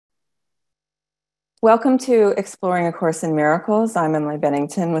Welcome to Exploring A Course in Miracles. I'm Emily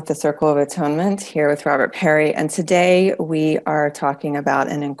Bennington with the Circle of Atonement here with Robert Perry. And today we are talking about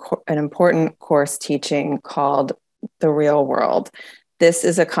an important course teaching called the real world. This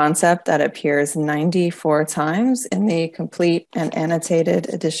is a concept that appears 94 times in the Complete and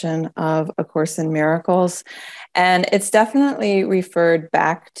Annotated Edition of A Course in Miracles. And it's definitely referred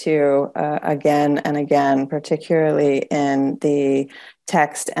back to again and again, particularly in the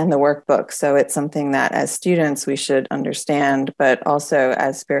text and the workbook. So it's something that as students we should understand, but also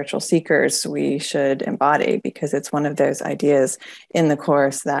as spiritual seekers we should embody, because it's one of those ideas in the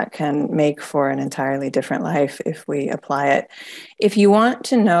course that can make for an entirely different life if we apply it. If you want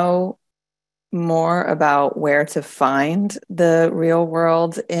to know more about where to find the real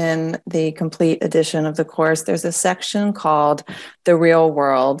world in the complete edition of the course, there's a section called The Real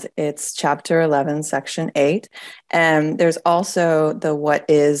World. It's chapter 11, section 8. And there's also the what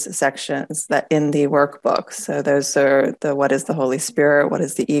is sections that in the workbook. So those are the what is the Holy Spirit, what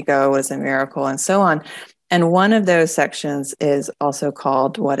is the ego, what is a miracle, and so on. And one of those sections is also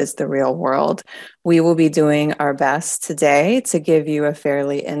called What is the Real World? We will be doing our best today to give you a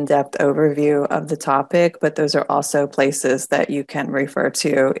fairly in-depth overview of the topic, but those are also places that you can refer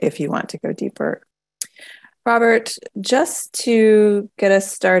to if you want to go deeper. Robert, just to get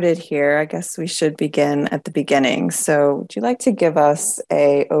us started here, I guess we should begin at the beginning. So would you like to give us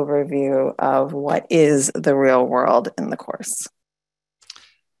an overview of what is the real world in the course?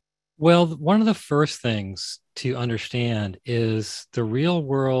 Well, one of the first things to understand is the real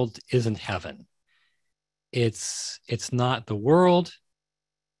world isn't heaven. It's not the world.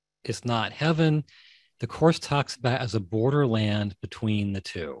 It's not heaven. The Course talks about as a borderland between the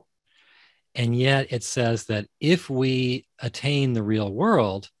two. And yet it says that if we attain the real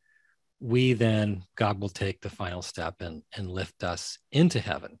world, God will take the final step and lift us into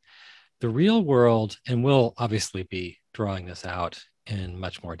heaven. The real world, and we'll obviously be drawing this out in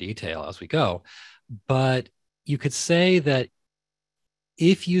much more detail as we go, but you could say that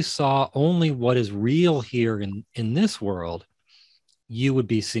if you saw only what is real here in this world, you would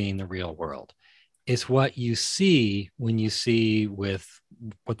be seeing the real world. It's what you see when you see with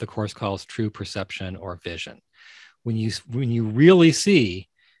what the Course calls true perception or vision. When you really see,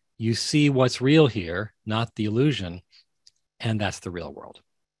 you see what's real here, not the illusion, and that's the real world.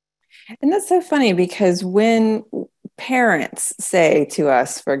 And that's so funny because when parents say to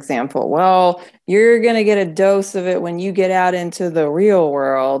us, for example, well, you're going to get a dose of it when you get out into the real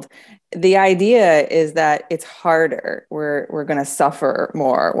world, the idea is that it's harder. We're going to suffer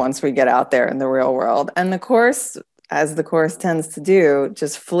more once we get out there in the real world. And the Course, as the Course tends to do,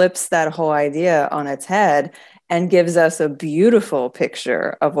 just flips that whole idea on its head and gives us a beautiful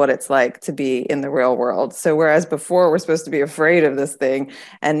picture of what it's like to be in the real world. So whereas before we're supposed to be afraid of this thing,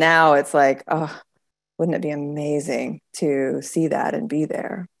 and now it's like, oh, wouldn't it be amazing to see that and be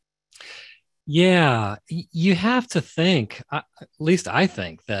there? Yeah, you have to think, at least I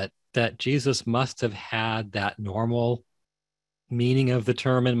think that Jesus must have had that normal meaning of the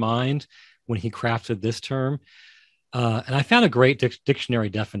term in mind when he crafted this term. And I found a great dictionary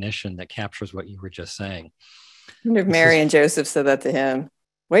definition that captures what you were just saying. I wonder if Mary and Joseph said that to him.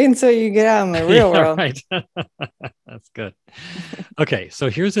 Wait until you get out in the real world. Right. That's good. Okay, so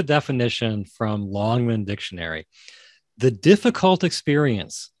here's a definition from Longman Dictionary. The difficult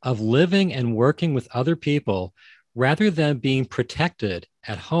experience of living and working with other people rather than being protected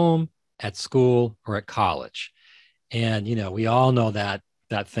at home, at school, or at college. And, we all know that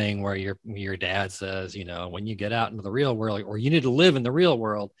thing where your dad says, when you get out into the real world, or you need to live in the real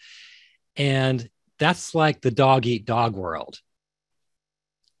world. And that's like the dog eat dog world,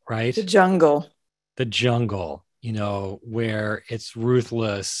 right? The jungle, where it's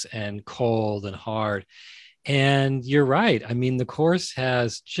ruthless and cold and hard. And you're right. I mean, the Course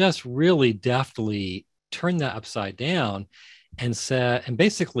has just really deftly turned that upside down and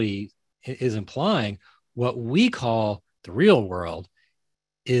basically is implying what we call the real world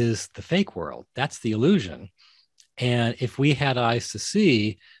is the fake world. That's the illusion. And if we had eyes to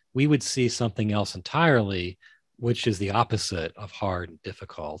see, we would see something else entirely, which is the opposite of hard and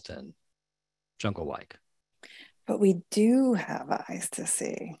difficult and jungle-like. But we do have eyes to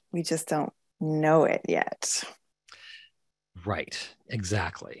see. We just don't know it yet. Right.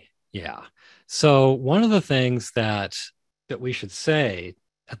 Exactly. Yeah. So one of the things that we should say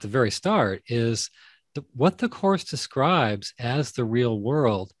at the very start is that what the Course describes as the real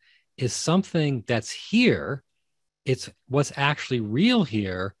world is something that's here. It's what's actually real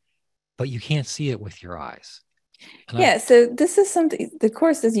here, but you can't see it with your eyes. So this is something the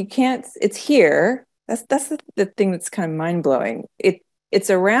Course says it's here. That's the thing that's kind of mind-blowing. It's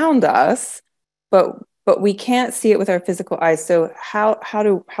around us, but we can't see it with our physical eyes. So how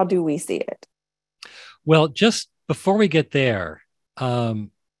do we see it? Well, just before we get there,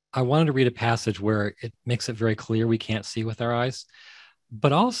 I wanted to read a passage where it makes it very clear we can't see with our eyes.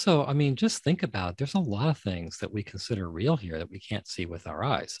 But also, I mean, just think about it. There's a lot of things that we consider real here that we can't see with our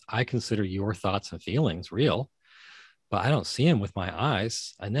eyes. I consider your thoughts and feelings real, but I don't see them with my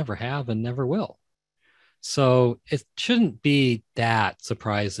eyes. I never have and never will. So it shouldn't be that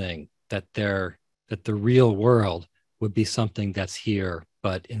surprising that the real world would be something that's here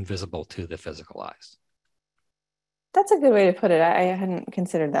but invisible to the physical eyes. That's a good way to put it. I hadn't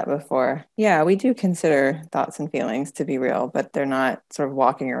considered that before. Yeah, we do consider thoughts and feelings to be real, but they're not sort of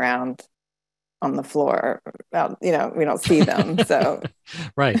walking around on the floor. We don't see them. So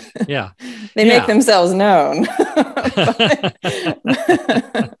Right. Yeah. they make Yeah. themselves known.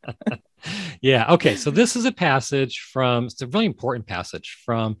 Yeah. Okay. So this is a passage it's a really important passage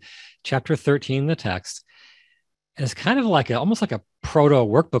from chapter 13 in the text. And it's kind of like almost like a proto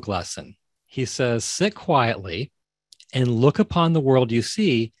workbook lesson. He says, sit quietly and look upon the world you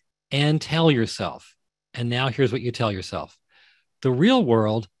see and tell yourself. And now here's what you tell yourself. The real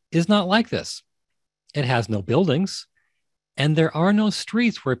world is not like this. It has no buildings, and there are no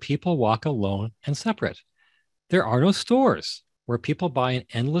streets where people walk alone and separate. There are no stores where people buy an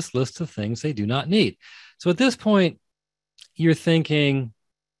endless list of things they do not need. So at this point, you're thinking,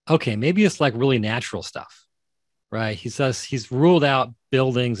 okay, maybe it's like really natural stuff, right? He says he's ruled out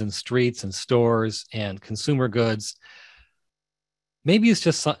buildings and streets and stores and consumer goods. Maybe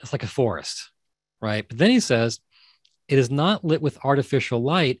it's like a forest, right? But then he says, it is not lit with artificial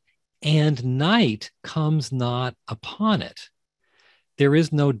light, and night comes not upon it. There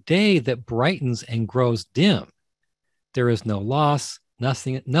is no day that brightens and grows dim. There is no loss.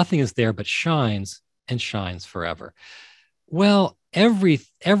 Nothing is there but shines and shines forever. Well, every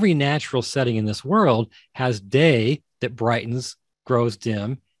natural setting in this world has day that brightens, grows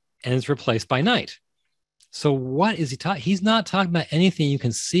dim, and is replaced by night. So what is he talking? He's not talking about anything you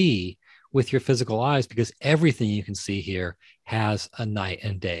can see with your physical eyes, because everything you can see here has a night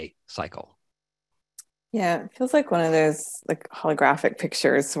and day cycle. Yeah, it feels like one of those like holographic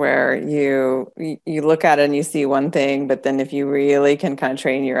pictures where you look at it and you see one thing, but then if you really can kind of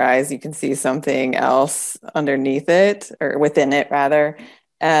train your eyes, you can see something else underneath it or within it rather.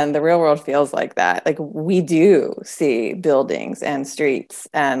 And the real world feels like that. Like we do see buildings and streets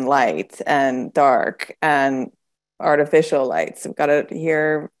and light and dark and artificial lights. We've got it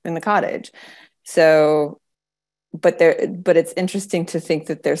here in the cottage. So but it's interesting to think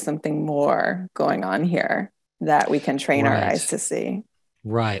that there's something more going on here that we can train our eyes to see.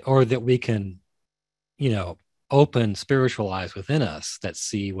 Right. Or that we can, open spiritual eyes within us that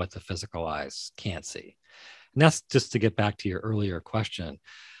see what the physical eyes can't see. And that's just to get back to your earlier question.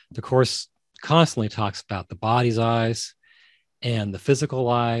 The Course constantly talks about the body's eyes and the physical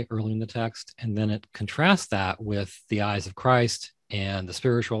eye early in the text. And then it contrasts that with the eyes of Christ and the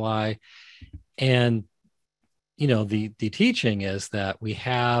spiritual eye. And the teaching is that we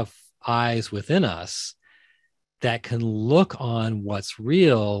have eyes within us that can look on what's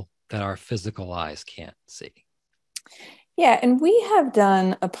real that our physical eyes can't see. Yeah, and we have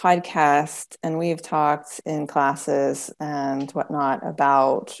done a podcast and we've talked in classes and whatnot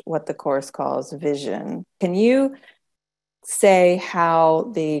about what the Course calls vision. Can you say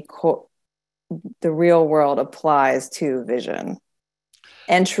how the real world applies to vision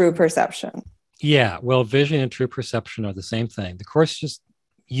and true perception? Yeah, well, vision and true perception are the same thing. The Course just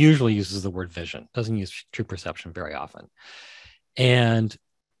usually uses the word vision, doesn't use true perception very often. And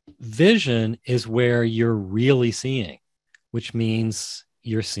vision is where you're really seeing, which means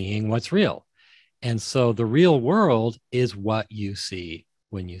you're seeing what's real. And so the real world is what you see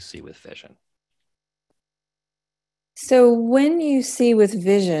when you see with vision. So when you see with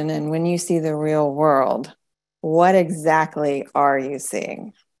vision and when you see the real world, what exactly are you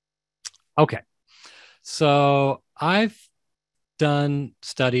seeing? Okay. So I've done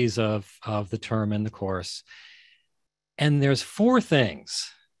studies of the term in the Course, and there's 4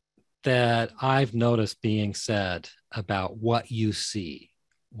 things that I've noticed being said about what you see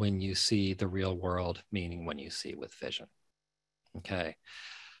when you see the real world, meaning when you see with vision. Okay.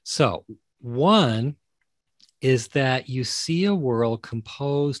 So, one is that you see a world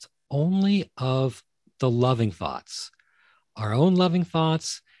composed only of the loving thoughts, our own loving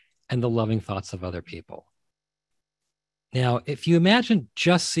thoughts, and the loving thoughts of other people. Now, if you imagine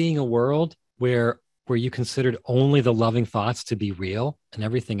just seeing a world where you considered only the loving thoughts to be real and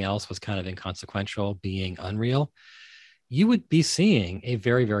everything else was kind of inconsequential, being unreal, you would be seeing a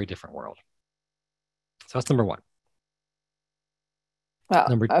very, very different world. So that's number 1. Well,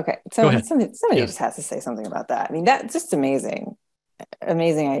 Number, okay. go So ahead. somebody Yes. just has to say something about that. I mean, that's just amazing.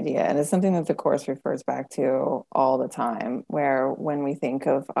 Amazing idea. And it's something that the course refers back to all the time, where when we think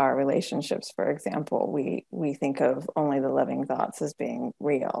of our relationships, for example, we think of only the loving thoughts as being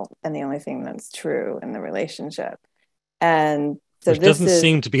real and the only thing that's true in the relationship. And so Which this doesn't is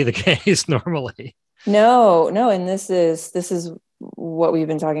seem to be the case normally. no, and this is what we've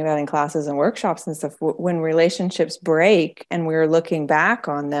been talking about in classes and workshops and stuff. When relationships break and we're looking back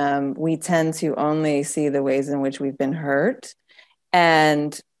on them, we tend to only see the ways in which we've been hurt.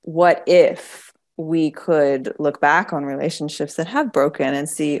 And what if we could look back on relationships that have broken and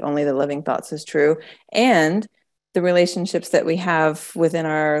see only the loving thoughts as true, and the relationships that we have within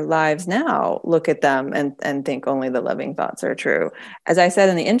our lives now, look at them and think only the loving thoughts are true. As I said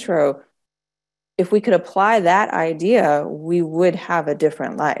in the intro, if we could apply that idea, we would have a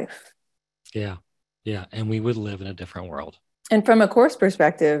different life. Yeah. Yeah. And we would live in a different world. And from a course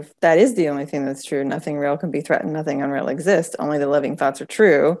perspective, that is the only thing that's true. Nothing real can be threatened. Nothing unreal exists. Only the living thoughts are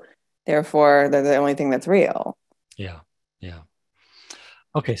true. Therefore, they're the only thing that's real. Yeah. Yeah.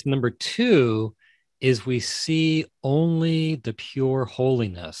 Okay. So number two is we see only the pure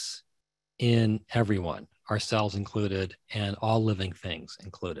holiness in everyone, ourselves included, and all living things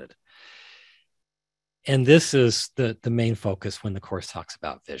included. And this is the main focus when the course talks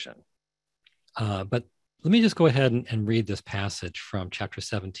about vision. But let me just go ahead and read this passage from chapter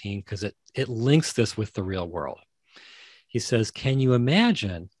 17, because it links this with the real world. He says, "Can you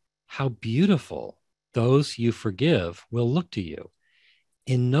imagine how beautiful those you forgive will look to you?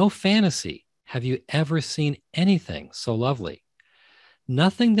 In no fantasy have you ever seen anything so lovely.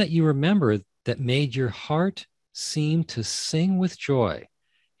 Nothing that you remember that made your heart seem to sing with joy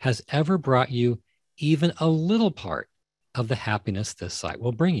has ever brought you even a little part of the happiness this sight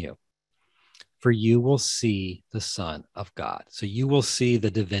will bring you. For you will see the Son of God." So you will see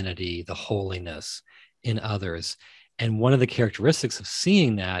the divinity, the holiness in others. And one of the characteristics of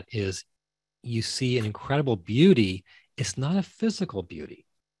seeing that is you see an incredible beauty. It's not a physical beauty,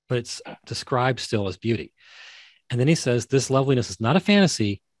 but it's described still as beauty. And then he says, this loveliness is not a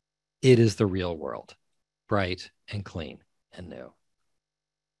fantasy. It is the real world, bright and clean and new.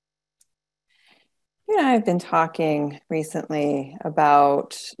 You and I have been talking recently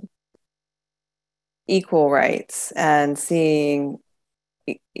about equal rights and seeing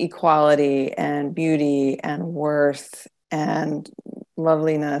equality and beauty and worth and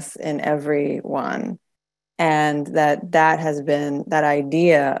loveliness in everyone. And that has been, that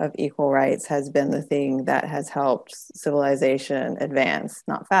idea of equal rights has been the thing that has helped civilization advance.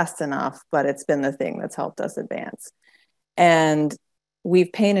 Not fast enough, but it's been the thing that's helped us advance. And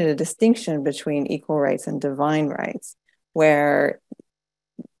we've painted a distinction between equal rights and divine rights, where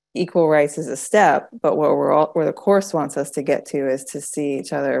equal rights is a step, but where the course wants us to get to is to see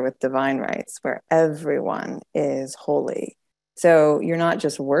each other with divine rights, where everyone is holy. So you're not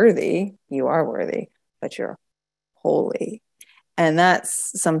just worthy, you are worthy, but you're holy. And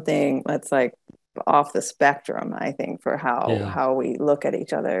that's something that's like off the spectrum, I think, for how we look at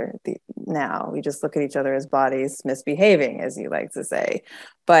each other now. We just look at each other as bodies misbehaving, as you like to say.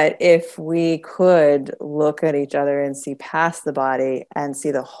 But if we could look at each other and see past the body and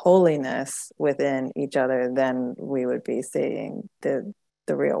see the holiness within each other, then we would be seeing the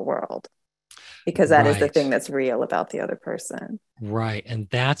real world, because that is the Right. thing that's real about the other person. Right. And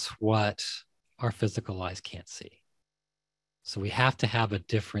that's what our physical eyes can't see. So we have to have a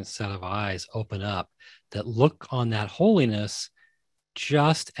different set of eyes open up that look on that holiness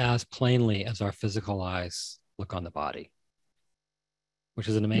just as plainly as our physical eyes look on the body, which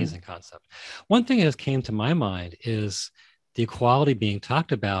is an amazing concept. One thing that came to my mind is the equality being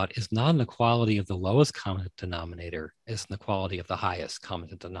talked about is not an equality of the lowest common denominator, it's an equality of the highest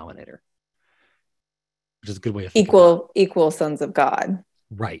common denominator, which is a good way to think about it. Equal sons of God.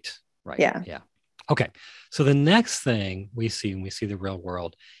 Right. Yeah. Okay. So the next thing we see when we see the real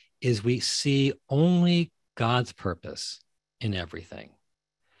world is we see only God's purpose in everything.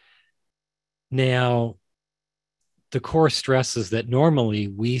 Now, the Course stresses that normally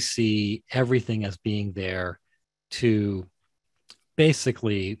we see everything as being there to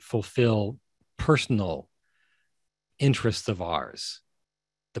basically fulfill personal interests of ours.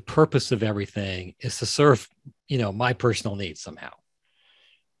 The purpose of everything is to serve, my personal needs somehow.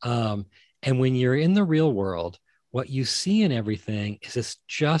 And when you're in the real world, what you see in everything is it's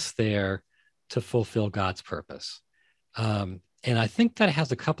just there to fulfill God's purpose. And I think that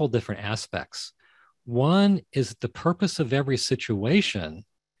has a couple different aspects. One is the purpose of every situation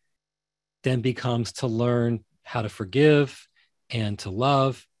then becomes to learn how to forgive and to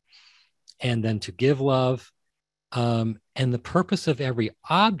love, and then to give love. And the purpose of every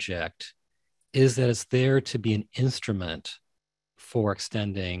object is that it's there to be an instrument for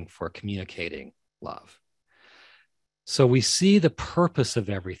extending, for communicating love. So we see the purpose of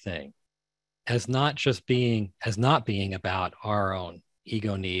everything as not being about our own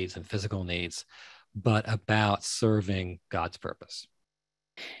ego needs and physical needs, but about serving God's purpose.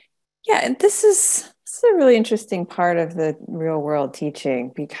 Yeah, and this is a really interesting part of the real world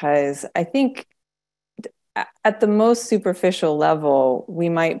teaching, because I think at the most superficial level, we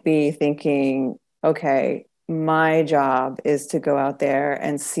might be thinking, okay, my job is to go out there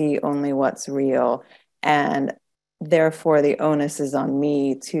and see only what's real. And therefore, the onus is on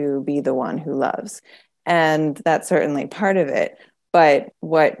me to be the one who loves. And that's certainly part of it. But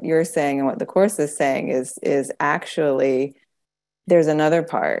what you're saying and what the Course is saying is actually there's another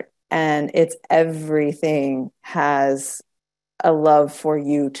part, and it's everything has a love for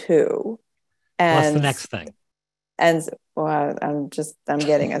you too. What's the And next thing? and well, I'm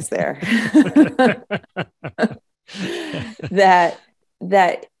getting us there. that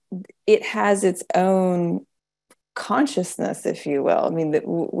that it has its own consciousness, if you will. I mean, that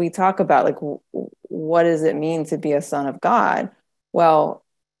we talk about like what does it mean to be a son of God? Well,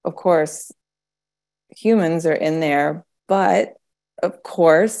 of course, humans are in there, but of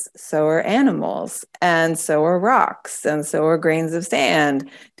course, so are animals, and so are rocks, and so are grains of sand.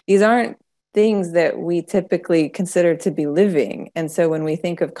 These aren't things that we typically consider to be living. And so when we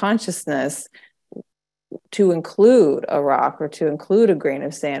think of consciousness, to include a rock or to include a grain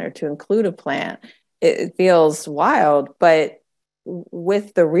of sand or to include a plant, it feels wild. But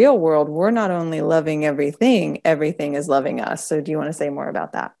with the real world, we're not only loving everything, everything is loving us. So do you want to say more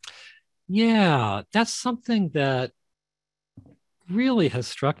about that? Yeah, that's something that really has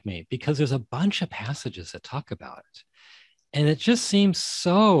struck me, because there's a bunch of passages that talk about it. And it just seems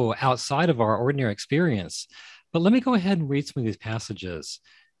so outside of our ordinary experience. But let me go ahead and read some of these passages,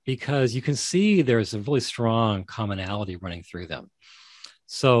 because you can see there's a really strong commonality running through them.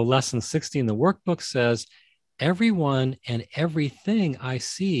 So, lesson 60 in the workbook says, everyone and everything I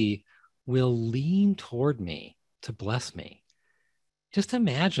see will lean toward me to bless me. Just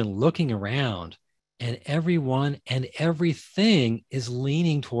imagine looking around and everyone and everything is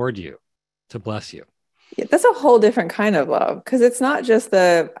leaning toward you to bless you. Yeah, that's a whole different kind of love, because it's not just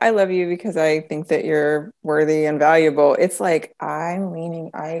the I love you because I think that you're worthy and valuable. It's like I'm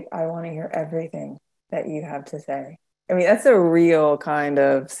leaning, I want to hear everything that you have to say. I mean, that's a real kind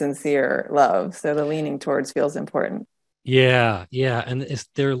of sincere love. So the leaning towards feels important. Yeah, yeah. And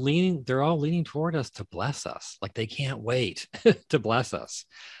they're all leaning toward us to bless us. Like they can't wait to bless us.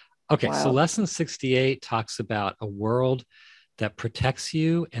 Okay, so Wow. lesson 68 talks about a world that protects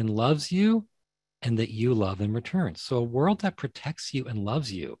you and loves you, and that you love in return. So a world that protects you and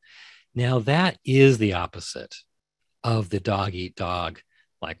loves you. Now that is the opposite of the dog eat dog.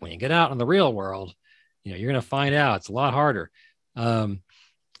 Like when you get out in the real world, you're going to find out it's a lot harder. Um,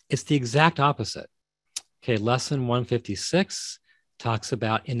 it's the exact opposite. Okay, lesson 156 talks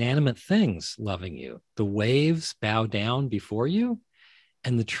about inanimate things loving you. The waves bow down before you,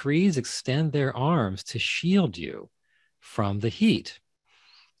 and the trees extend their arms to shield you from the heat.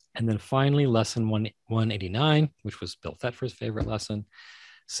 And then finally, lesson 189, which was Bill Thetford's favorite lesson,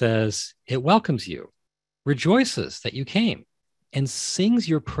 says, it welcomes you, rejoices that you came, and sings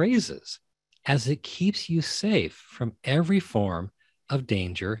your praises as it keeps you safe from every form of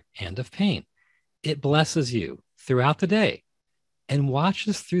danger and of pain. It blesses you throughout the day and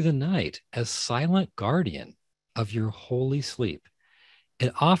watches through the night as silent guardian of your holy sleep.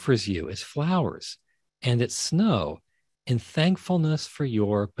 It offers you its flowers and its snow in thankfulness for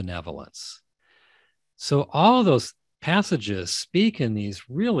your benevolence. So all those passages speak in these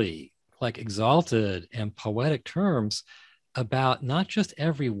really like exalted and poetic terms about not just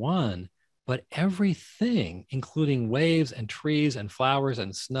everyone, but everything, including waves and trees and flowers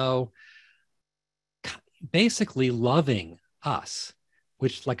and snow, basically loving us,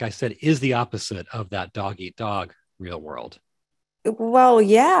 which, like I said, is the opposite of that dog eat dog real world. Well,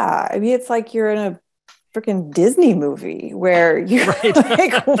 yeah. I mean, it's like you're in a freaking Disney movie where you're Right.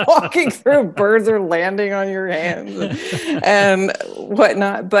 like walking through, birds are landing on your hands and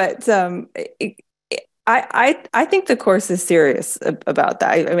whatnot. But I think the Course is serious about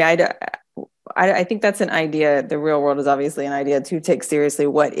that. I mean, I think that's an idea. The real world is obviously an idea to take seriously.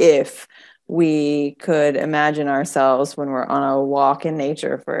 What if we could imagine ourselves when we're on a walk in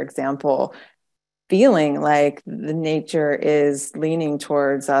nature, for example, feeling like the nature is leaning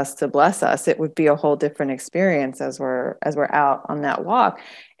towards us to bless us? It would be a whole different experience as we're out on that walk.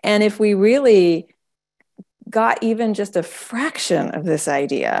 And if we really got even just a fraction of this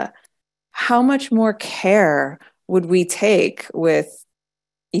idea, how much more care would we take with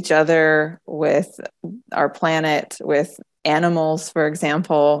each other, with our planet, with animals, for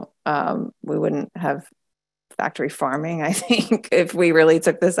example? We wouldn't have factory farming, I think, if we really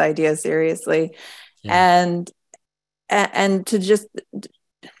took this idea seriously. Yeah. And to just,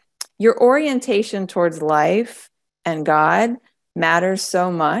 your orientation towards life and God matters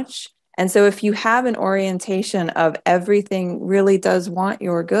so much. And so if you have an orientation of everything really does want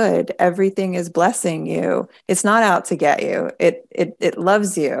your good, everything is blessing you, it's not out to get you, it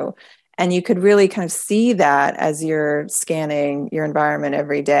loves you. And you could really kind of see that as you're scanning your environment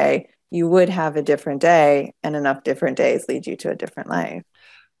every day, you would have a different day, and enough different days lead you to a different life.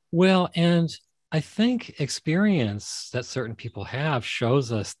 Well, and I think experience that certain people have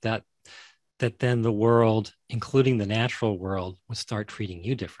shows us that then the world, including the natural world, would start treating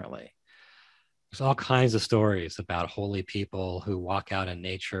you differently. There's all kinds of stories about holy people who walk out in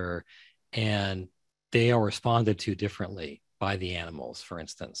nature and they are responded to differently by the animals, for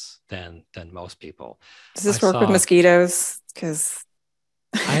instance, than most people. Does this work with mosquitoes? Because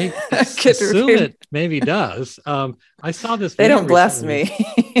I assume it maybe does. I saw this video. They don't bless me.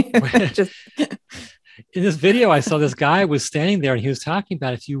 Just... In this video, I saw this guy was standing there and he was talking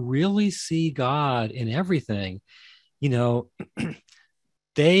about, if you really see God in everything, you know,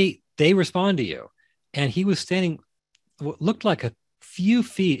 they respond to you. And he was standing what looked like a few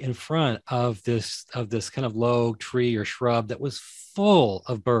feet in front of this kind of low tree or shrub that was full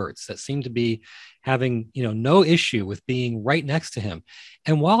of birds that seemed to be having, you know, no issue with being right next to him.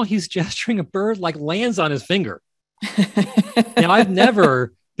 And while he's gesturing, a bird like lands on his finger. Now, I've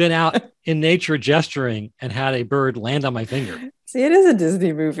never been out in nature gesturing and had a bird land on my finger. See, it is a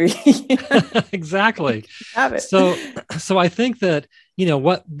Disney movie. Exactly. Have it. So I think that, you know,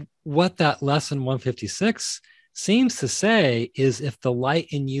 what that lesson 156 seems to say is, if the light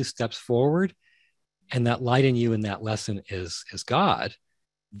in you steps forward, and that light in you in that lesson is God,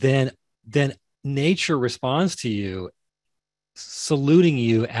 then nature responds to you, saluting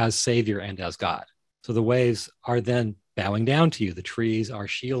you as Savior and as God. So the waves are then bowing down to you. The trees are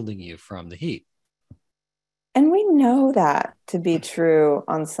shielding you from the heat. And we know that to be true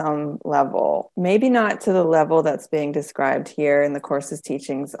on some level, maybe not to the level that's being described here in the course's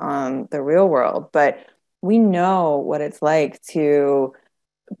teachings on the real world, but we know what it's like to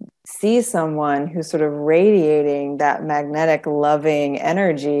see someone who's sort of radiating that magnetic, loving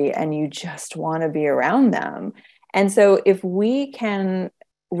energy, and you just want to be around them. And so if we can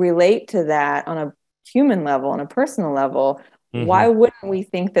relate to that on a human level, on a personal level, why wouldn't we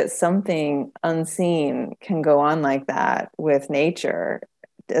think that something unseen can go on like that with nature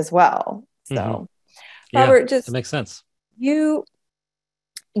as well? So, Robert, just that makes sense. You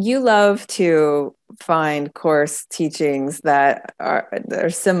love to find course teachings that are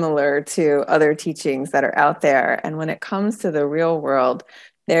similar to other teachings that are out there. And when it comes to the real world,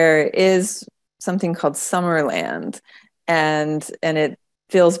 there is something called Summerland, and it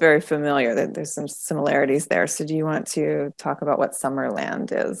feels very familiar. That there's some similarities there. So do you want to talk about what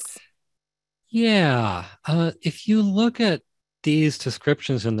Summerland is? Yeah. If you look at these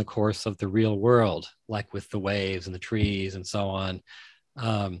descriptions in the course of the real world, like with the waves and the trees and so on,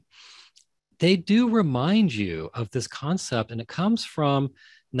 they do remind you of this concept, and it comes from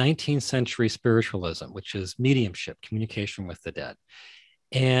 19th century spiritualism, which is mediumship, communication with the dead.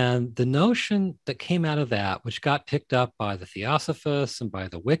 And the notion that came out of that, which got picked up by the Theosophists and by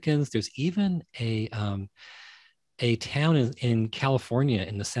the Wiccans, there's even a town in California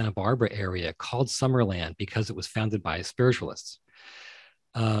in the Santa Barbara area called Summerland because it was founded by spiritualists.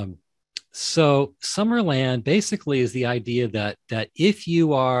 So Summerland basically is the idea that if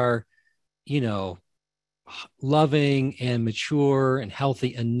you are, you know, loving and mature and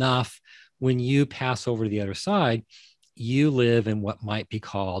healthy enough, when you pass over to the other side, you live in what might be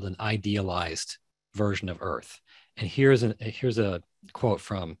called an idealized version of Earth. And here's a quote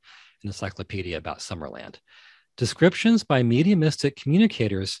from an encyclopedia about Summerland. Descriptions by mediumistic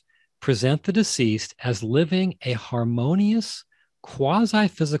communicators present the deceased as living a harmonious,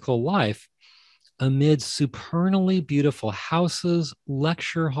 quasi-physical life amid supernally beautiful houses,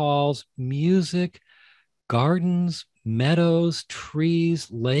 lecture halls, music, gardens, meadows, trees,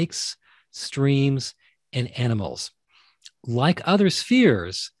 lakes, streams, and animals. Like other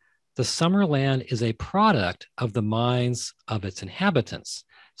spheres, the Summerland is a product of the minds of its inhabitants.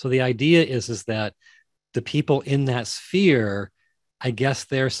 So the idea is that the people in that sphere, I guess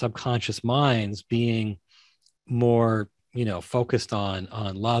their subconscious minds being more, you know, focused on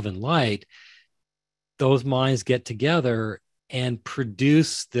love and light, those minds get together and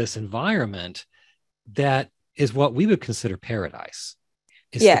produce this environment that is what we would consider paradise.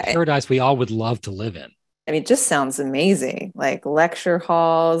 It's the paradise we all would love to live in. I mean, it just sounds amazing, like lecture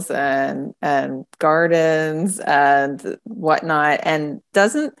halls and gardens and whatnot. And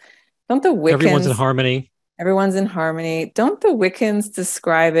don't the Everyone's in Wiccans, harmony. everyone's in harmony? Don't the Wiccans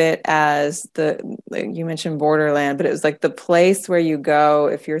describe it as like you mentioned borderland, but it was like the place where you go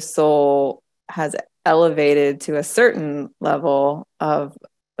if your soul has elevated to a certain level of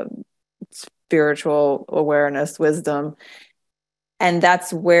spiritual awareness, wisdom, and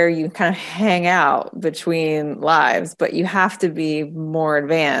that's where you kind of hang out between lives, but you have to be more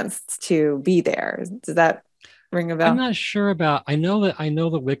advanced to be there. Does that ring a I'm bell? not sure about, I know the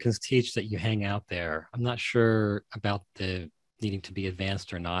Wiccans teach that you hang out there. I'm not sure about the needing to be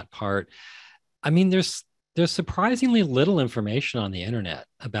advanced or not part. I mean, there's surprisingly little information on the internet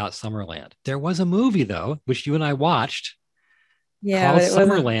about Summerland. There was a movie though, which you and I watched Yeah, called but it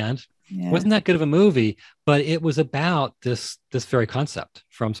wasn't. Summerland. Yeah. Wasn't that good of a movie, but it was about this very concept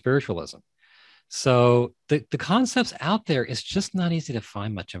from spiritualism. So the concepts out there, it's just not easy to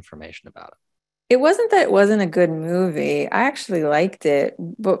find much information about it. It wasn't that it wasn't a good movie. I actually liked it,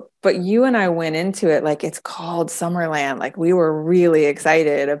 but you and I went into it like it's called Summerland. Like we were really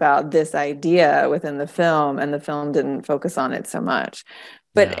excited about this idea within the film, and the film didn't focus on it so much.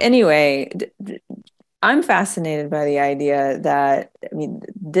 But Yeah. anyway, I'm fascinated by the idea that, I mean,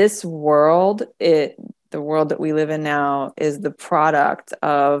 this world, the world that we live in now, is the product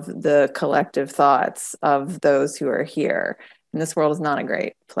of the collective thoughts of those who are here. And this world is not a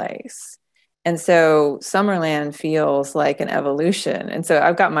great place. And so Summerland feels like an evolution. And so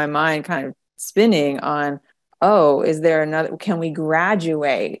I've got my mind kind of spinning on, oh, is there another, can we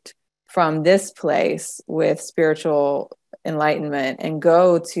graduate from this place with spiritual enlightenment and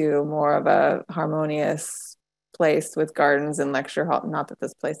go to more of a harmonious place with gardens and lecture hall? Not that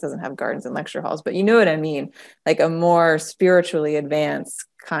this place doesn't have gardens and lecture halls, but you know what I mean, like a more spiritually advanced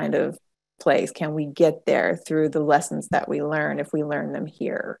kind of place. Can we get there through the lessons that we learn if we learn them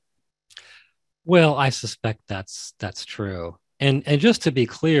here? Well, I suspect that's true. And just to be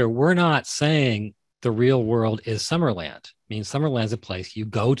clear, we're not saying the real world is Summerland. I mean, Summerland's a place you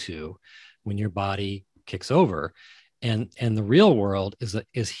go to when your body kicks over, and the real world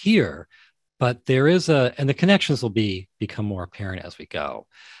is here. But there is and the connections will become more apparent as we go.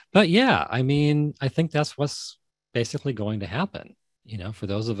 But yeah, I mean, I think that's what's basically going to happen. You know, for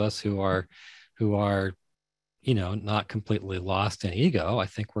those of us who are not completely lost in ego, I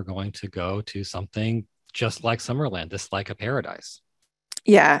think we're going to go to something just like Summerland, just like a paradise.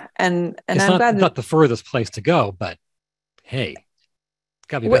 Yeah, and It's I'm not glad that, not the furthest place to go, but hey, it's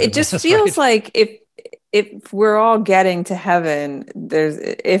got to be well, better it than just this, feels right? like if we're all getting to heaven,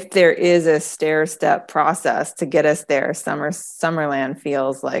 if there is a stair step process to get us there, Summerland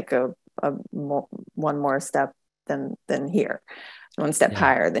feels like a more, one more step than here, one step Yeah,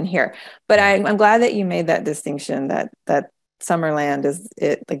 higher than here. But yeah, I'm glad that you made that distinction, that Summerland is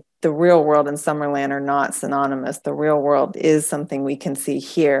it, like the real world and Summerland are not synonymous. The real world is something we can see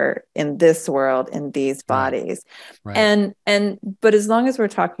here in this world, in these right, bodies. right. And but as long as we're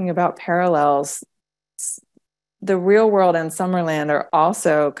talking about parallels, the real world and Summerland are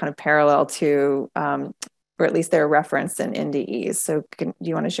also kind of parallel to, or at least they're referenced in NDEs. So do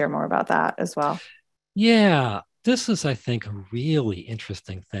you want to share more about that as well? Yeah, this is, I think, a really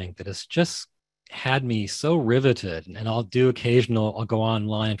interesting thing that has just had me so riveted. And I'll go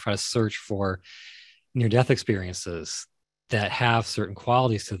online and try to search for near death experiences that have certain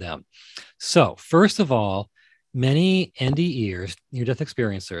qualities to them. So, first of all, many NDEers, near death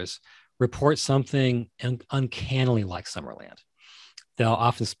experiencers, report something uncannily like Summerland. They'll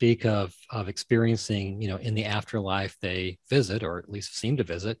often speak of experiencing, in the afterlife they visit, or at least seem to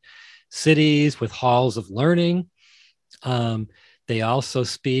visit, cities with halls of learning. Um, they also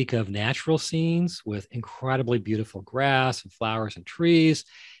speak of natural scenes with incredibly beautiful grass and flowers and trees.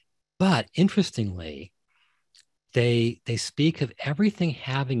 But interestingly, they speak of everything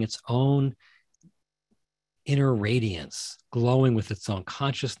having its own inner radiance, glowing with its own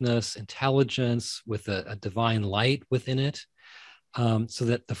consciousness, intelligence, with a divine light within it, so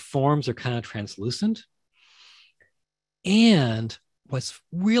that the forms are kind of translucent. And what's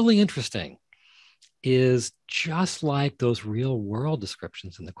really interesting is, just like those real world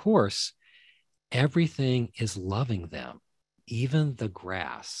descriptions in the course, everything is loving them, even the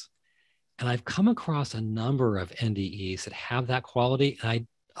grass. And I've come across a number of NDEs that have that quality. And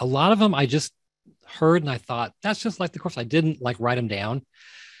a lot of them I just heard and I thought, that's just like the course. I didn't like write them down.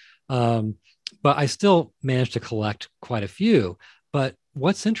 Um, but I still managed to collect quite a few. But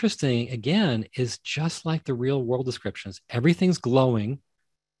what's interesting, again, is just like the real world descriptions, everything's glowing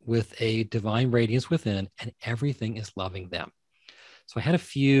with a divine radiance within, and everything is loving them. So I had a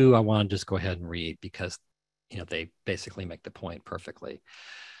few I want to just go ahead and read because they basically make the point perfectly.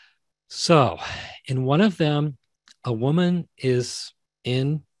 So in one of them, a woman is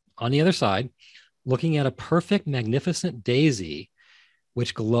on the other side, looking at a perfect, magnificent daisy,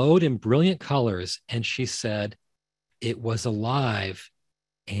 which glowed in brilliant colors. And she said, it was alive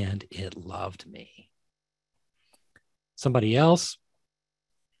and it loved me. Somebody else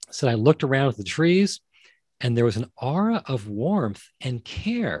said, I looked around at the trees and there was an aura of warmth and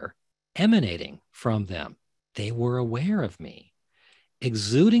care emanating from them. They were aware of me.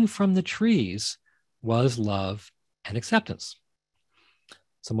 Exuding from the trees was love and acceptance.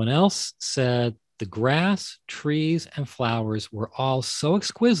 Someone else said, the grass, trees, and flowers were all so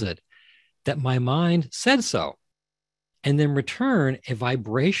exquisite that my mind said so. And in return, a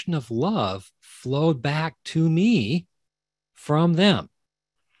vibration of love flowed back to me from them.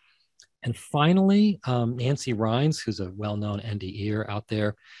 And finally, Nancy Rhines, who's a well-known NDEer out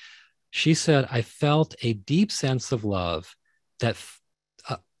there, she said, I felt a deep sense of love, that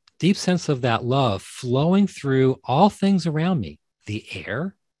deep sense of that love flowing through all things around me, the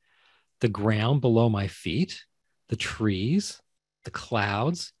air, the ground below my feet, the trees, the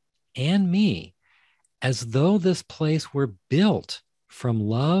clouds, and me, as though this place were built from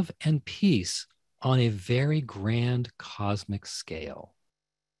love and peace on a very grand cosmic scale.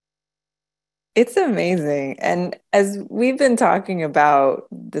 It's amazing. And as we've been talking about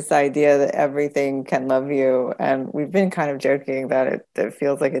this idea that everything can love you, and we've been kind of joking that it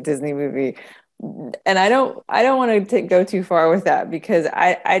feels like a Disney movie. And I don't want to go too far with that, because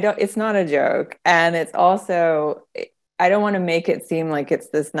I don't, it's not a joke. And it's also, I don't want to make it seem like it's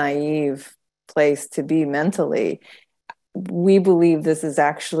this naive place to be mentally. We believe this is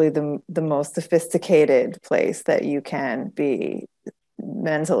actually the most sophisticated place that you can be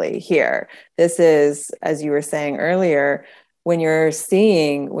mentally here. This is, as you were saying earlier, when you're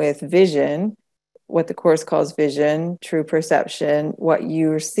seeing with vision, what the Course calls vision, true perception, what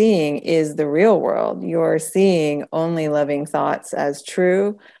you're seeing is the real world. You're seeing only loving thoughts as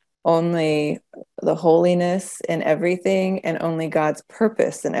true, only the holiness in everything, and only God's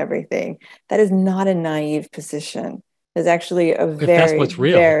purpose in everything. That is not a naive position. It's actually a very,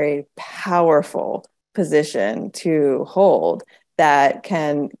 very powerful position to hold that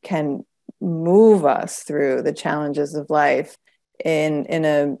can move us through the challenges of life in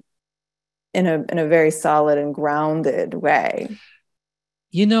a very solid and grounded way.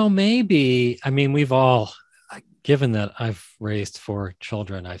 Maybe, I mean, we've all, given that I've raised 4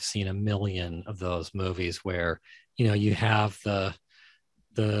 children, I've seen a million of those movies where, you have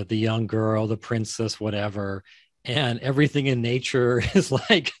the young girl, the princess, whatever, and everything in nature is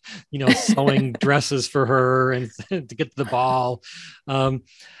like, sewing dresses for her and to get to the ball.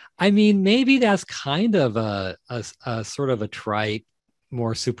 I mean, maybe that's kind of a sort of a trite,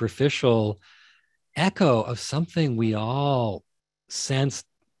 more superficial echo of something we all sense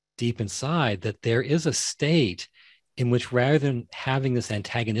deep inside, that there is a state in which, rather than having this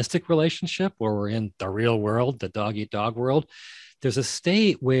antagonistic relationship where we're in the real world, the dog eat dog world, there's a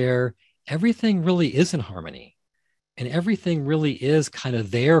state where everything really is in harmony and everything really is kind of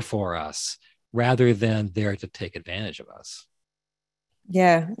there for us rather than there to take advantage of us.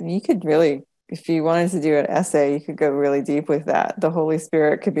 Yeah, you could really, if you wanted to do an essay, you could go really deep with that. The Holy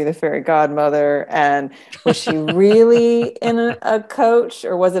Spirit could be the fairy godmother. And was she really in a coach,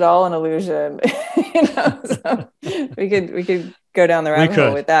 or was it all an illusion? So we could go down the rabbit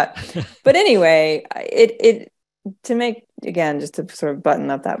hole with that. But anyway, it to make, again, just to sort of button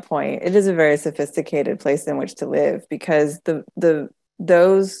up that point, it is a very sophisticated place in which to live, because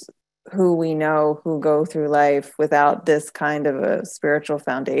those who we know who go through life without this kind of a spiritual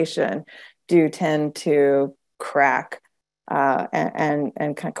foundation do tend to crack and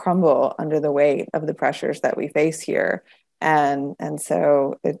kind of crumble under the weight of the pressures that we face here. And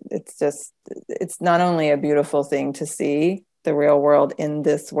so it's not only a beautiful thing to see the real world in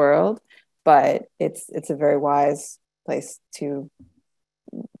this world, but it's a very wise place to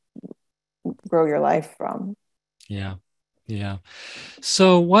grow your life from. Yeah. Yeah.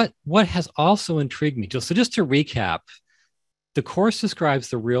 So what has also intrigued me, so just to recap, the Course describes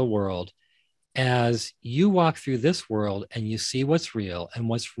the real world as you walk through this world and you see what's real, and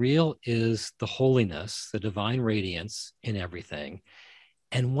what's real is the holiness, the divine radiance in everything.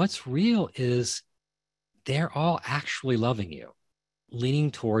 And what's real is they're all actually loving you,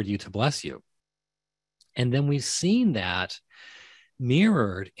 leaning toward you to bless you. And then we've seen that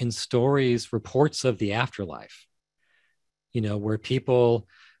mirrored in stories, reports of the afterlife, where people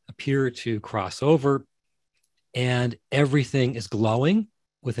appear to cross over and everything is glowing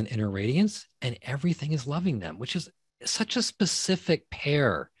with an inner radiance and everything is loving them, which is such a specific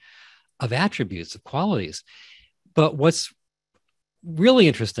pair of attributes, of qualities. But what's really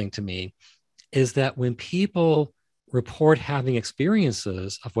interesting to me is that when people report having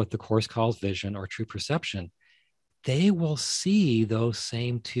experiences of what the Course calls vision or true perception, they will see those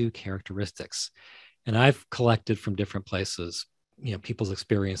same two characteristics. And I've collected from different places, people's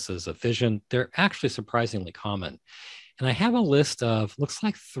experiences of vision. They're actually surprisingly common. And I have a list of, looks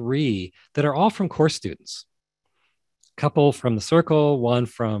like 3 that are all from Course students. A couple from the circle, one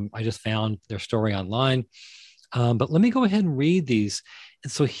from, I just found their story online. But let me go ahead and read these.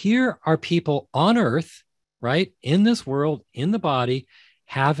 And so here are people on Earth, right, in this world, in the body,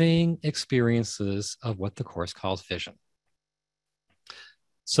 having experiences of what the Course calls vision.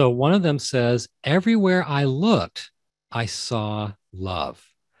 So one of them says, everywhere I looked, I saw love.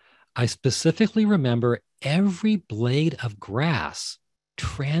 I specifically remember every blade of grass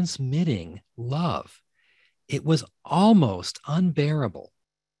transmitting love. It was almost unbearable.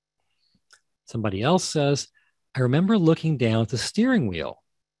 Somebody else says, I remember looking down at the steering wheel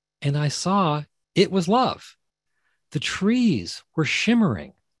and I saw it was love. The trees were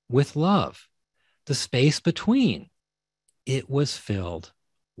shimmering with love. The space between, it was filled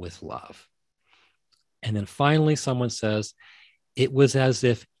with love. And then finally, someone says, it was as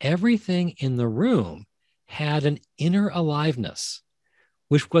if everything in the room had an inner aliveness,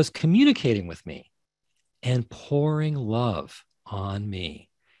 which was communicating with me and pouring love on me.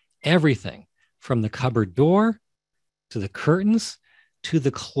 Everything from the cupboard door to the curtains to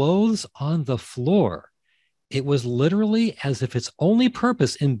the clothes on the floor. It was literally as if its only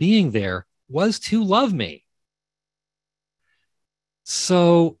purpose in being there was to love me.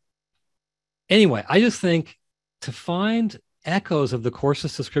 So anyway, I just think to find echoes of the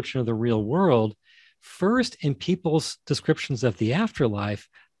Course's description of the real world, first in people's descriptions of the afterlife,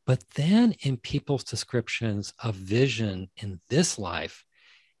 but then in people's descriptions of vision in this life,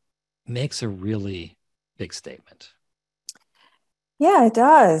 makes a really big statement. Yeah, it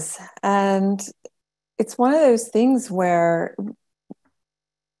does. And it's one of those things where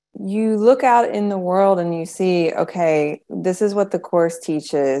you look out in the world and you see, okay, this is what the Course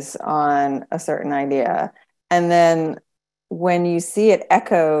teaches on a certain idea. And then when you see it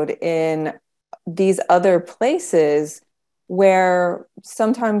echoed in these other places where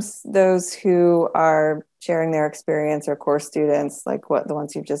sometimes those who are sharing their experience are Course students, like what the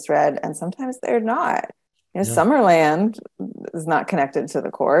ones you've just read, and sometimes they're not. Yeah. Summerland is not connected to the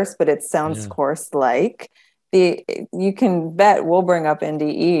Course, but it sounds Course-like. You can bet we'll bring up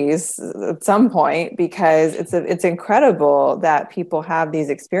NDEs at some point, because it's incredible that people have these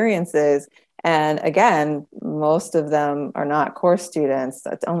experiences. And again, most of them are not Course students.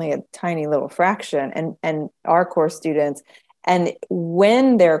 That's only a tiny little fraction, and are Course students. And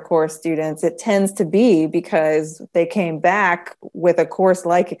when they're Course students, it tends to be because they came back with a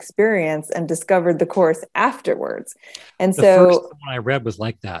Course-like experience and discovered the Course afterwards. And the first one I read was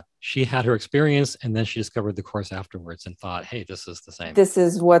like that. She had her experience and then she discovered the Course afterwards and thought, hey, this is the same. This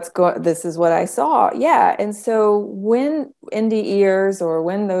is what I saw. Yeah. And so when NDEers, or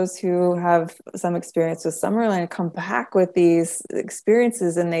when those who have some experience with Summerland come back with these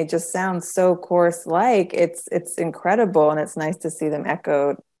experiences and they just sound so Course-like, it's incredible, and it's nice to see them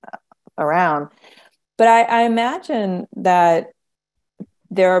echoed around. But I imagine that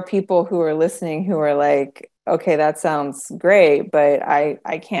there are people who are listening who are like, okay, that sounds great, but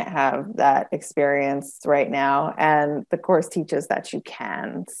I can't have that experience right now. And the Course teaches that you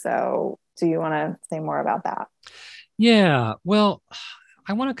can. So do you want to say more about that? Yeah, well,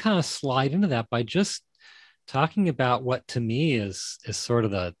 I want to kind of slide into that by just talking about what to me is sort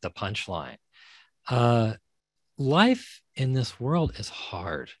of the punchline. Life in this world is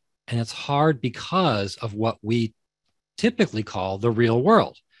hard, and it's hard because of what we typically call the real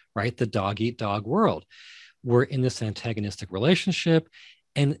world, right? The dog-eat-dog world. We're in this antagonistic relationship,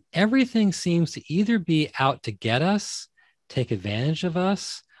 and everything seems to either be out to get us, take advantage of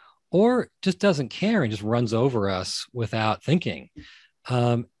us, or just doesn't care and just runs over us without thinking.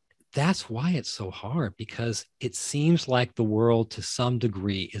 That's why it's so hard, because it seems like the world to some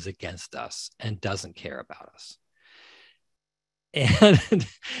degree is against us and doesn't care about us.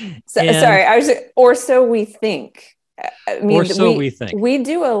 Sorry, or so we think. I mean, or so we think. We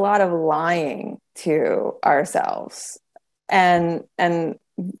do a lot of lying to ourselves. And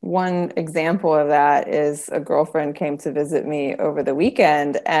one example of that is a girlfriend came to visit me over the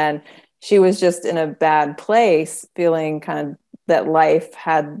weekend, and she was just in a bad place, feeling kind of that life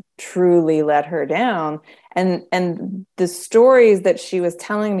had truly let her down. And the stories that she was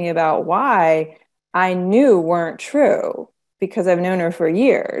telling me about why, I knew weren't true, because I've known her for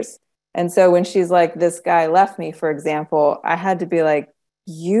years. And so when she's like, this guy left me, for example, I had to be like,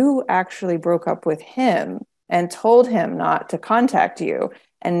 you actually broke up with him and told him not to contact you.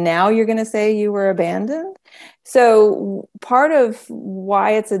 And now you're going to say you were abandoned. So part of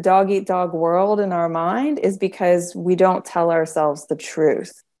why it's a dog eat dog world in our mind is because we don't tell ourselves the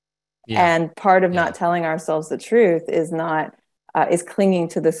truth. Yeah. And part of Yeah. not telling ourselves the truth is not is clinging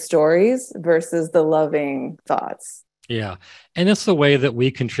to the stories versus the loving thoughts. Yeah. And it's the way that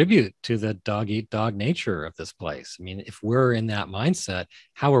we contribute to the dog eat dog nature of this place. I mean, if we're in that mindset,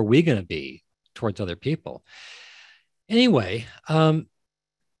 how are we going to be towards other people? Anyway,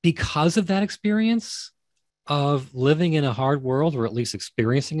 because of that experience of living in a hard world, or at least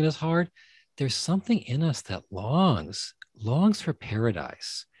experiencing it as hard, there's something in us that longs for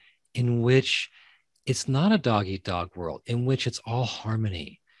paradise, in which it's not a dog eat dog world, in which it's all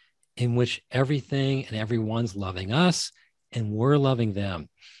harmony, in which everything and everyone's loving us and we're loving them.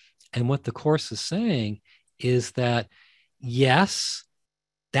 And what the Course is saying is that, yes,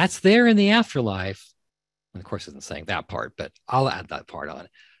 that's there in the afterlife. And the Course isn't saying that part, but I'll add that part on.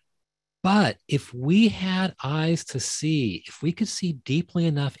 But if we had eyes to see, if we could see deeply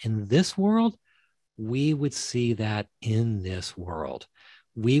enough in this world, we would see that in this world.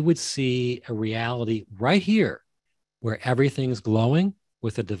 We would see a reality right here where everything's glowing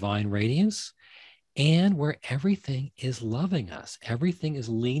with a divine radiance and where everything is loving us. Everything is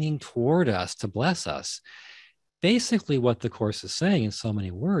leaning toward us to bless us. Basically, what the Course is saying in so many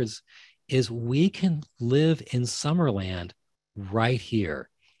words is we can live in Summerland right here.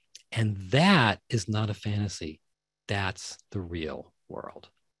 And that is not a fantasy. That's the real world.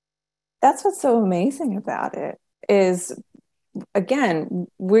 That's what's so amazing about it is, again,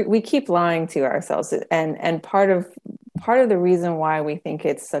 we keep lying to ourselves, and part of the reason why we think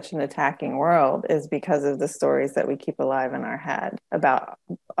it's such an attacking world is because of the stories that we keep alive in our head about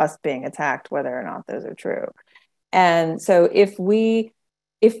us being attacked, whether or not those are true. And so if we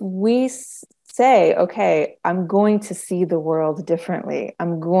say, okay, I'm going to see the world differently,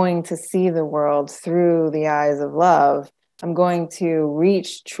 I'm going to see the world through the eyes of love, I'm going to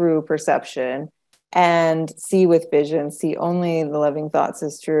reach true perception and see with vision, see only the loving thoughts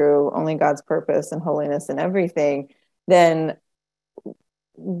is true, only God's purpose and holiness and everything, then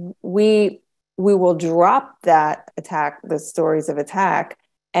we will drop that attack, the stories of attack,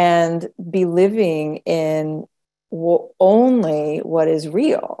 and be living in only what is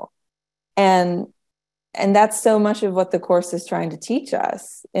real. And that's so much of what the Course is trying to teach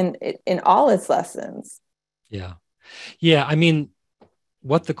us in all its lessons. Yeah. Yeah. I mean,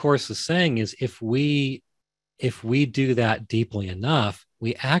 what the Course is saying is if we do that deeply enough,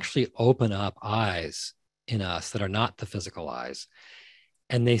 we actually open up eyes in us that are not the physical eyes,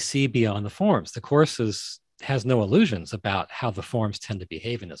 and they see beyond the forms. The Course has no illusions about how the forms tend to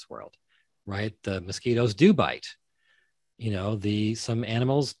behave in this world, right? The mosquitoes do bite. Some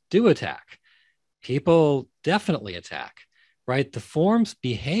animals do attack. People definitely attack, right? The forms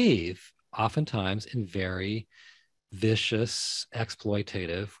behave oftentimes in very vicious,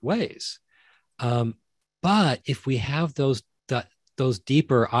 exploitative ways. But if we have those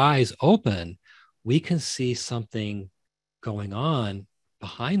deeper eyes open, we can see something going on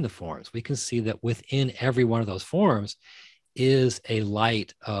behind the forms. We can see that within every one of those forms is a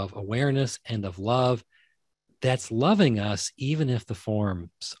light of awareness and of love that's loving us, even if the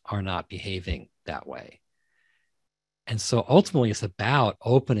forms are not behaving that way. And so ultimately, it's about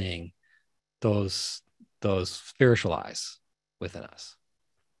opening those spiritual eyes within us.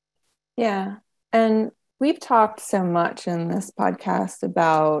 Yeah. And we've talked so much in this podcast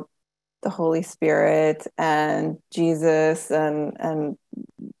about the Holy Spirit and Jesus and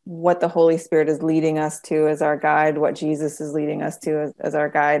what the Holy Spirit is leading us to as our guide, what Jesus is leading us to as our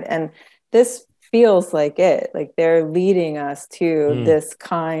guide. And this feels like it, like they're leading us to this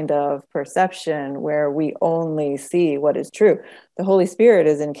kind of perception where we only see what is true. The Holy Spirit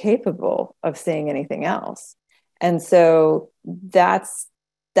is incapable of seeing anything else. And so that's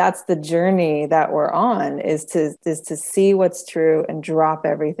the journey that we're on, is to see what's true and drop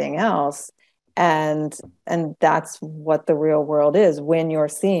everything else. And that's what the real world is. When you're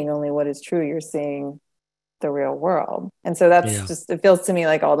seeing only what is true, you're seeing the real world. And so that's just, it feels to me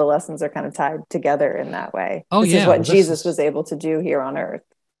like all the lessons are kind of tied together in that way. Oh, this is what Jesus was able to do here on earth.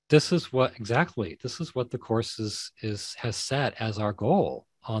 This is what the Course has set as our goal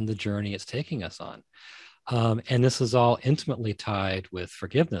on the journey it's taking us on. And this is all intimately tied with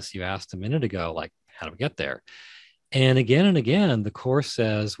forgiveness. You asked a minute ago, like, how do we get there? And again, the Course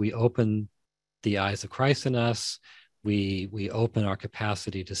says we open the eyes of Christ in us. We open our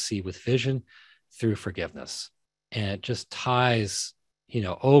capacity to see with vision through forgiveness. And it just ties,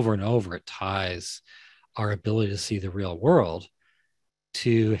 over and over, it ties our ability to see the real world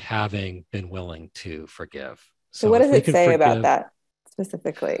to having been willing to forgive. So So what if does we it can say about forgive, that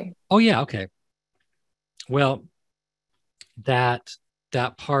specifically? oh yeah, okay. Well, that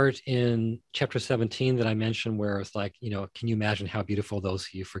that part in chapter 17 that I mentioned where it's like, can you imagine how beautiful those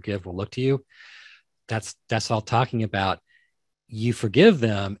who you forgive will look to you? That's all talking about you forgive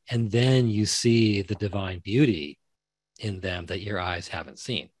them and then you see the divine beauty in them that your eyes haven't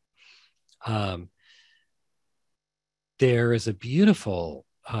seen. Um, there is a beautiful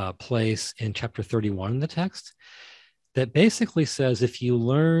place in chapter 31 in the text that basically says if you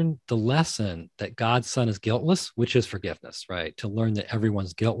learn the lesson that God's son is guiltless, which is forgiveness, right? To learn that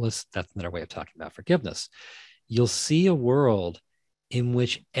everyone's guiltless, that's another way of talking about forgiveness. You'll see a world in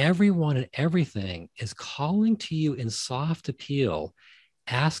which everyone and everything is calling to you in soft appeal,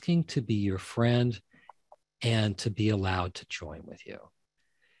 asking to be your friend and to be allowed to join with you.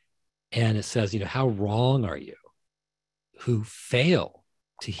 And it says, how wrong are you who fail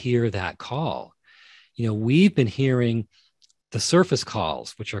to hear that call? We've been hearing the surface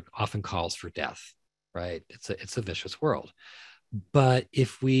calls, which are often calls for death, right? It's a vicious world. But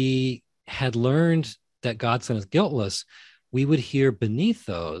if we had learned that God's son is guiltless, we would hear beneath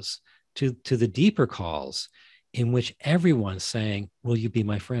those to the deeper calls in which everyone's saying, will you be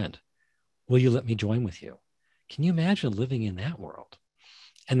my friend? Will you let me join with you? Can you imagine living in that world?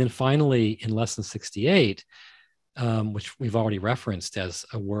 And then finally, in lesson 68, which we've already referenced as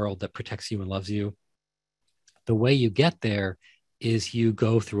a world that protects you and loves you, the way you get there is you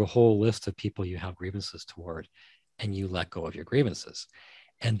go through a whole list of people you have grievances toward and you let go of your grievances.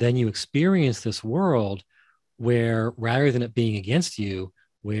 And then you experience this world where rather than it being against you,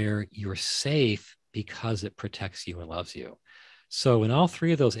 where you're safe because it protects you and loves you. So in all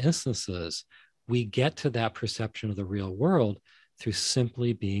three of those instances, we get to that perception of the real world through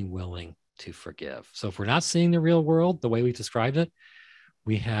simply being willing to forgive. So if we're not seeing the real world the way we described it,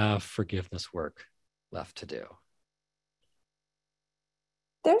 we have forgiveness work left to do.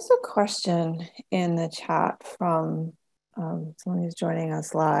 There's a question in the chat from someone who's joining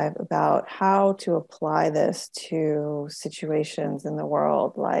us live about how to apply this to situations in the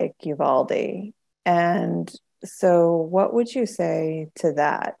world like Uvalde. And so what would you say to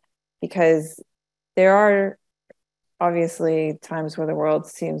that? Because there are obviously times where the world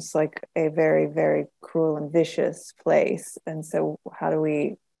seems like a very, very cruel and vicious place. And so how do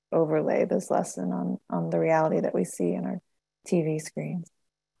we overlay this lesson on the reality that we see in our TV screens?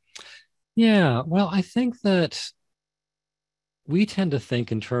 Yeah, well, I think that we tend to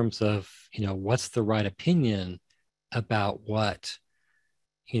think in terms of, what's the right opinion about what,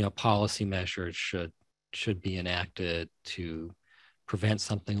 policy measures should be enacted to prevent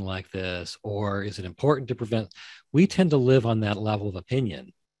something like this, or is it important to prevent? We tend to live on that level of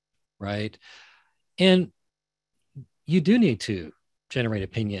opinion, right? And you do need to generate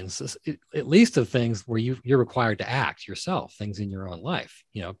opinions, at least of things where you're required to act yourself, things in your own life.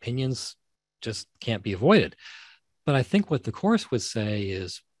 Opinions just can't be avoided. But I think what the course would say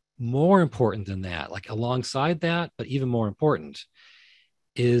is more important than that, like alongside that, but even more important,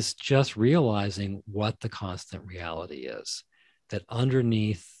 is just realizing what the constant reality is, that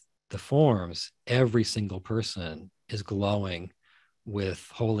underneath the forms, every single person is glowing with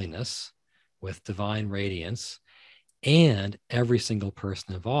holiness, with divine radiance, and every single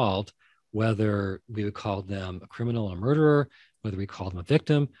person involved, whether we would call them a criminal or a murderer, whether we call them a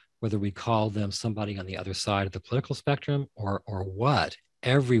victim, whether we call them somebody on the other side of the political spectrum or what,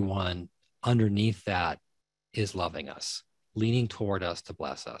 everyone underneath that is loving us, leaning toward us to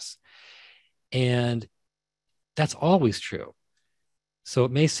bless us. And that's always true. So it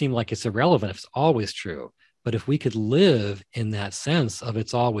may seem like it's irrelevant if it's always true, but if we could live in that sense of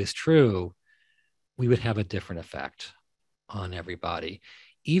it's always true, we would have a different effect on everybody,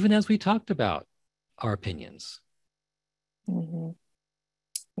 even as we talked about our opinions. Mm-hmm.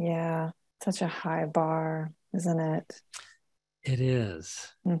 Yeah, such a high bar, isn't it? It is.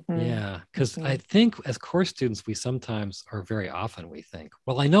 Mm-hmm. Yeah. Because Mm-hmm. I think as course students, we sometimes, or very often, we think,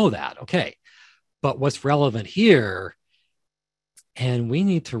 well, I know that. Okay. But what's relevant here? And we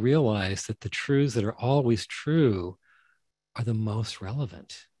need to realize that the truths that are always true are the most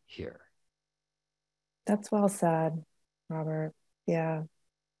relevant here. That's well said, Robert. Yeah.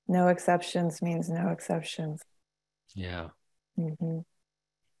 No exceptions means no exceptions. Yeah. Mm-hmm.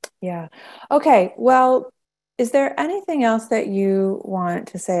 Yeah. Okay. Well, is there anything else that you want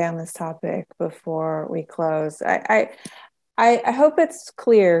to say on this topic before we close? I hope it's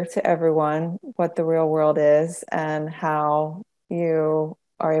clear to everyone what the real world is and how you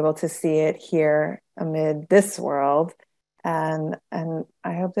are able to see it here amid this world. And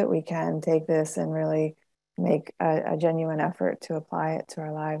I hope that we can take this and really make a genuine effort to apply it to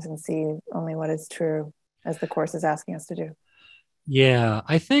our lives and see only what is true, as the Course is asking us to do. Yeah,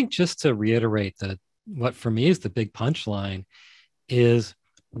 I think just to reiterate that what for me is the big punchline is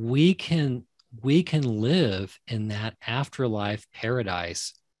we can we can live in that afterlife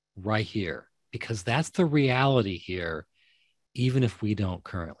paradise right here because that's the reality here, even if we don't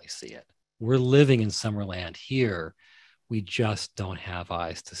currently see it. We're living in Summerland here. We just don't have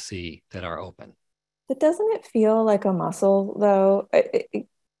eyes to see that are open. But doesn't it feel like a muscle, though?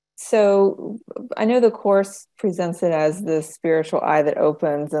 So I know the Course presents it as this spiritual eye that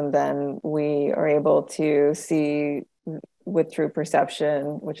opens, and then we are able to see with true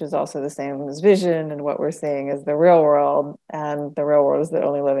perception, which is also the same as vision, and what we're seeing is the real world, and the real world is that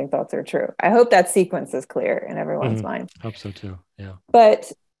only living thoughts are true. I hope that sequence is clear in everyone's mind. Hope so too. Yeah.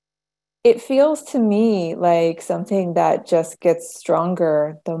 But it feels to me like something that just gets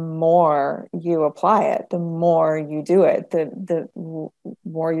stronger the more you apply it, the more you do it, the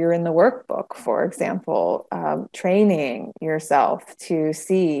more you're in the workbook, for example, training yourself to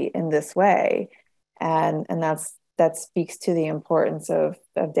see in this way. And that speaks to the importance of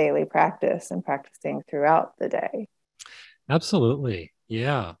daily practice and practicing throughout the day. Absolutely.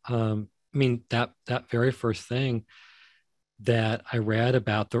 Yeah. I mean, that very first thing that I read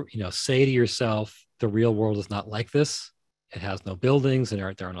about say to yourself, the real world is not like this. It has no buildings and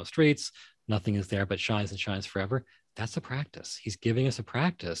there are no streets. Nothing is there but shines and shines forever. That's a practice. He's giving us a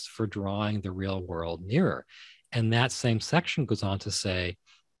practice for drawing the real world nearer. And that same section goes on to say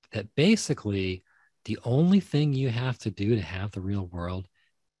that basically the only thing you have to do to have the real world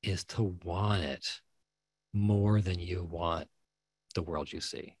is to want it more than you want the world you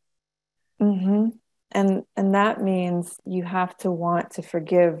see. Mm-hmm. And that means you have to want to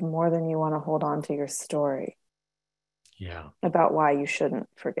forgive more than you want to hold on to your story. Yeah. About why you shouldn't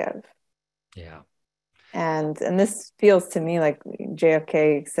forgive. Yeah. And this feels to me like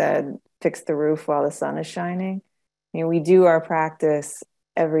JFK said, fix the roof while the sun is shining. We do our practice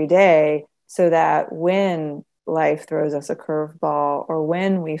every day so that when life throws us a curveball or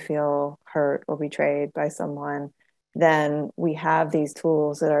when we feel hurt or betrayed by someone, then we have these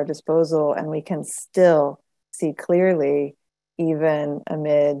tools at our disposal and we can still see clearly, even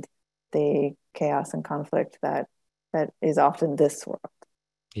amid the chaos and conflict that is often this world.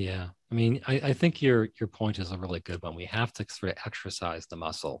 Yeah. I mean, I think your point is a really good one. We have to sort of exercise the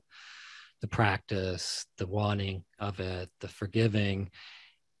muscle, the practice, the wanting of it, the forgiving,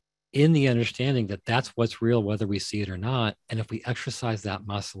 in the understanding that that's what's real, whether we see it or not. And if we exercise that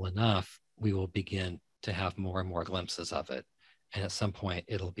muscle enough, we will begin to have more and more glimpses of it. And at some point,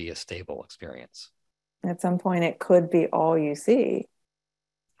 it'll be a stable experience. At some point, it could be all you see.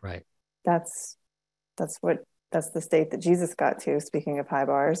 Right. That's the state that Jesus got to, speaking of high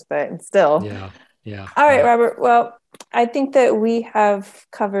bars, but still. Yeah. Yeah. All right, Robert. Well, I think that we have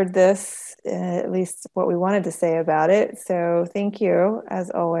covered this, at least what we wanted to say about it. So thank you,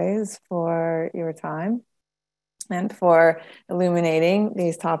 as always, for your time and for illuminating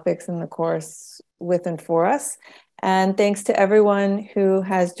these topics in the Course with and for us. And thanks to everyone who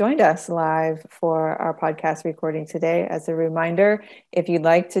has joined us live for our podcast recording today. As a reminder, if you'd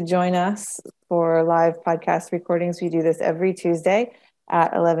like to join us for live podcast recordings, we do this every Tuesday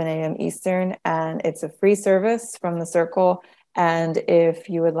at 11 a.m. Eastern, and it's a free service from the Circle. And if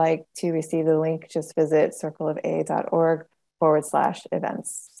you would like to receive the link, just visit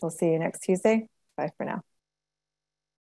circleofa.org/events. We'll see you next Tuesday. Bye for now.